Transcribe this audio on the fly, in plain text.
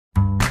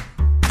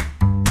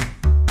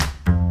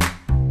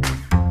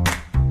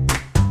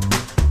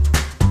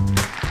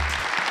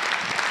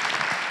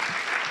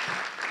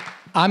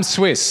I'm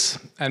Swiss,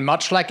 and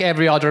much like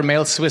every other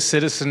male Swiss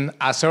citizen,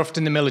 I served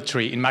in the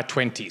military in my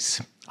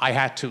 20s. I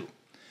had to.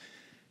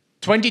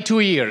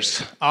 22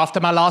 years after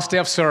my last day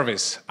of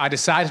service, I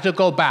decided to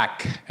go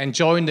back and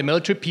join the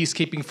military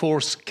peacekeeping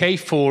force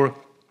KFOR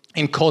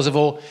in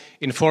Kosovo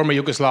in former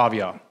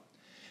Yugoslavia.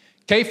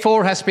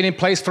 KFOR has been in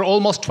place for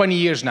almost 20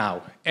 years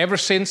now, ever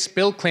since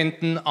Bill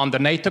Clinton, under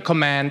NATO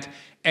command,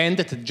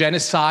 ended the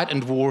genocide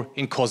and war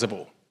in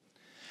Kosovo.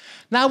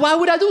 Now, why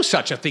would I do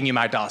such a thing, you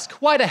might ask?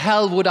 Why the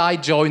hell would I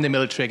join the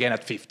military again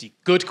at 50?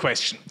 Good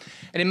question.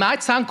 And it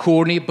might sound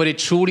corny, but it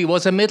truly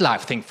was a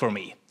midlife thing for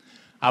me.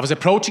 I was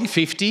approaching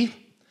 50.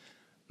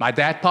 My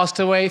dad passed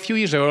away a few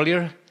years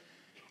earlier,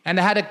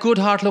 and I had a good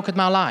hard look at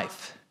my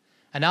life.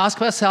 And I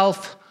asked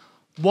myself,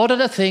 what are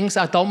the things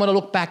I don't want to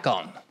look back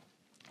on?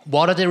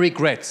 What are the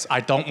regrets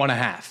I don't want to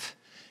have?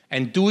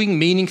 And doing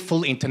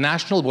meaningful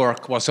international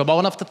work was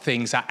one of the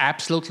things I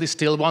absolutely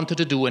still wanted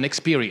to do and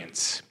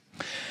experience.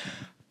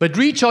 But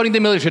rejoining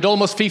the military at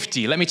almost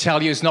 50, let me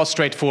tell you, is not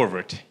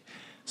straightforward.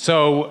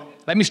 So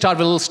let me start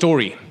with a little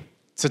story.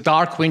 It's a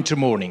dark winter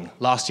morning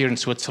last year in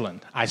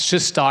Switzerland. I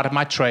just started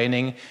my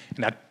training,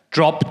 and I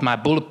dropped my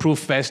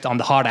bulletproof vest on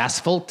the hard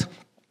asphalt,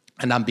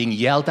 and I'm being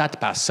yelled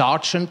at by a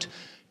sergeant,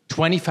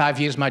 25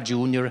 years my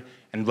junior,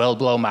 and well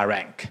below my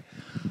rank.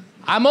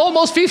 I'm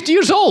almost 50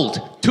 years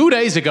old. 2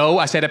 days ago,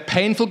 I said a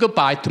painful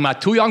goodbye to my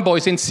 2 young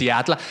boys in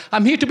Seattle.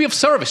 I'm here to be of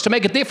service, to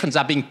make a difference.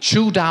 I'm being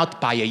chewed out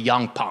by a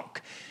young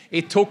punk.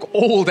 It took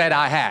all that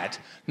I had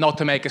not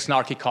to make a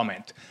snarky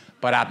comment.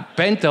 But I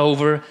bent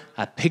over,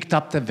 I picked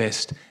up the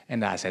vest,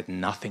 and I said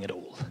nothing at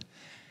all.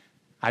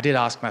 I did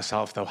ask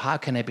myself, though, how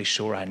can I be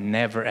sure I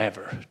never,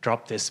 ever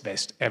drop this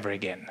vest ever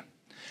again?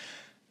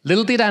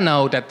 Little did I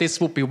know that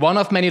this would be one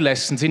of many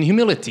lessons in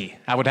humility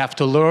I would have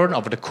to learn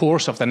over the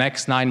course of the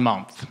next 9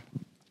 months.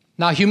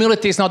 Now,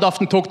 humility is not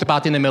often talked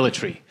about in the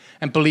military,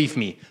 and believe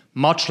me,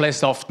 much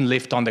less often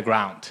lived on the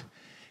ground.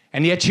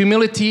 And yet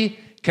humility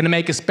can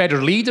make us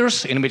better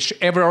leaders in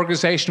whichever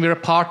organization we're a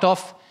part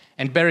of,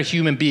 and better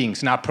human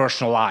beings in our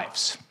personal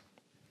lives.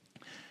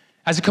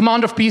 As a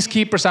commander of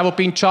peacekeepers, I would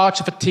be in charge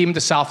of a team in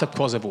the south of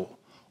Kosovo.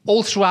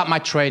 All throughout my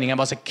training, I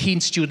was a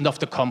keen student of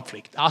the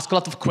conflict, asked a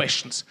lot of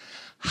questions.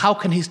 How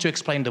can history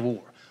explain the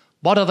war?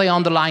 What are the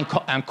underlying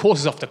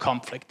causes of the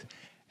conflict?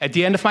 At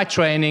the end of my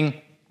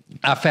training,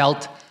 I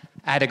felt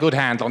I had a good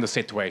handle on the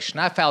situation.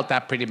 I felt I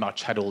pretty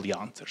much had all the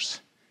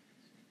answers.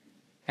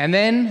 And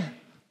then,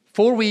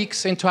 4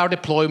 weeks into our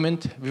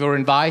deployment, we were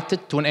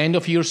invited to an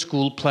end-of-year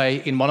school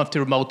play in one of the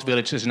remote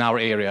villages in our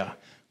area.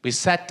 We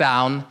sat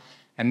down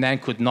and then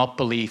could not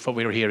believe what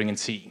we were hearing and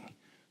seeing.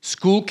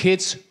 School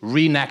kids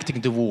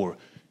reenacting the war,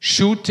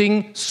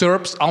 shooting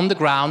Serbs on the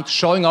ground,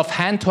 showing off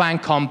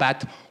hand-to-hand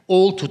combat,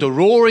 all to the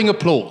roaring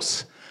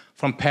applause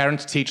from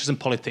parents, teachers, and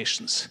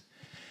politicians.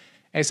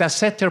 As I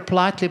sat there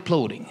politely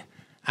applauding,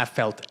 I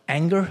felt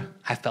anger,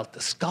 I felt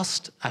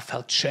disgust, I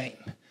felt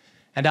shame.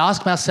 And I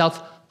asked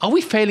myself, are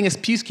we failing as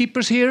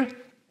peacekeepers here?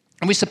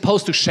 Are we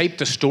supposed to shape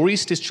the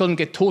stories these children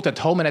get taught at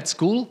home and at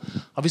school?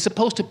 Are we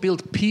supposed to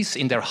build peace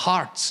in their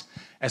hearts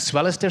as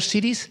well as their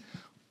cities?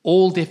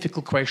 All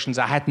difficult questions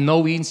I had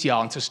no easy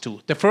answers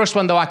to. The first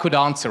one, though, I could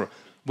answer,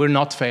 we're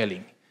not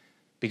failing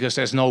because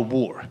there's no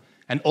war.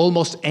 And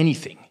almost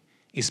anything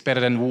is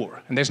better than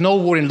war. And there's no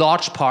war in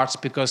large parts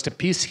because the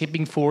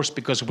peacekeeping force,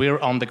 because we're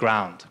on the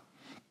ground.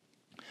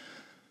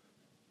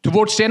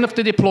 Towards the end of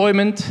the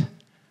deployment,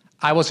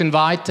 I was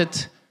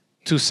invited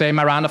to say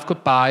my round of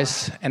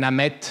goodbyes, and I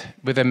met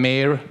with the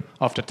mayor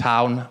of the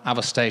town I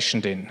was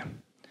stationed in.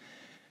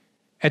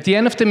 At the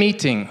end of the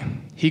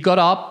meeting, he got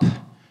up,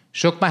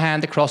 shook my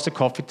hand across the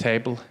coffee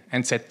table,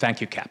 and said,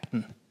 "Thank you,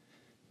 Captain.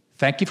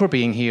 Thank you for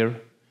being here.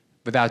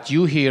 Without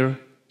you here,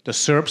 the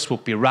Serbs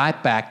would be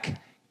right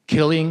back,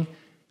 killing,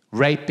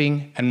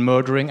 raping, and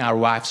murdering our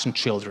wives and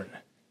children.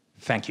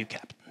 Thank you,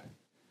 Captain."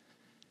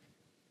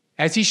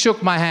 As he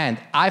shook my hand,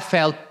 I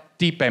felt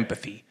deep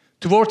empathy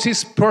towards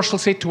his personal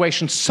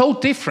situation, so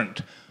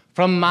different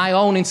from my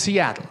own in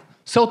Seattle,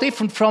 so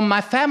different from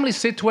my family's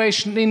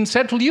situation in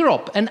Central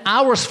Europe, an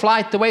hour's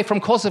flight away from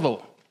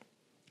Kosovo.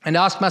 And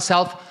I asked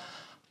myself,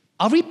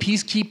 are we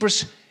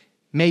peacekeepers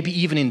maybe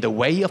even in the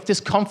way of this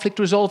conflict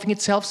resolving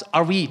itself?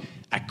 Are we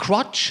a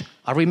crutch?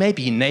 Are we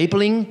maybe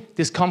enabling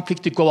this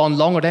conflict to go on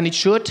longer than it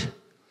should?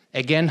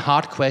 Again,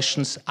 hard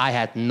questions I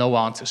had no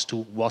answers to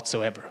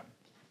whatsoever.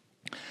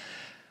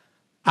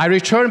 I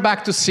returned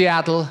back to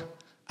Seattle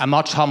a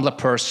much humbler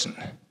person,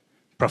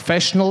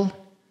 professional,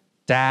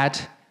 dad,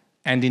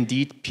 and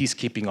indeed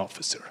peacekeeping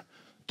officer.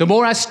 The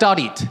more I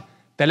studied,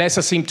 the less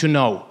I seemed to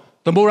know.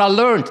 The more I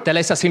learned, the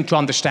less I seemed to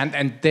understand.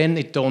 And then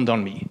it dawned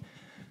on me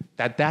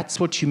that that's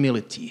what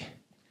humility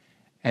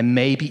and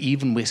maybe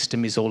even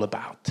wisdom is all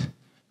about.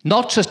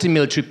 Not just in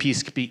military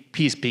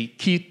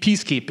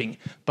peacekeeping,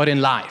 but in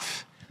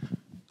life.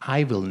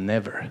 I will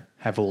never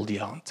have all the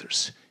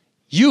answers.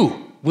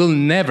 You will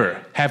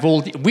never have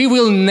we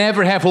will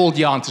never have all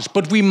the answers,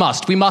 but we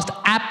must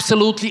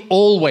absolutely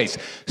always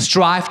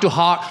strive to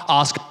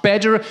ask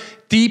better,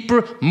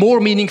 deeper,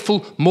 more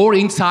meaningful, more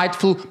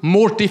insightful,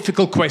 more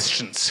difficult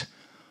questions.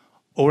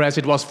 Or as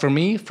it was for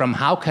me, from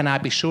how can I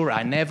be sure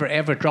I never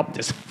ever drop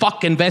this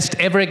fucking vest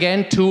ever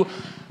again to,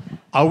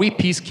 are we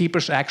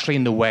peacekeepers actually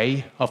in the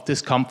way of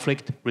this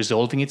conflict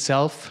resolving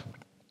itself?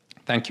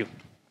 Thank you.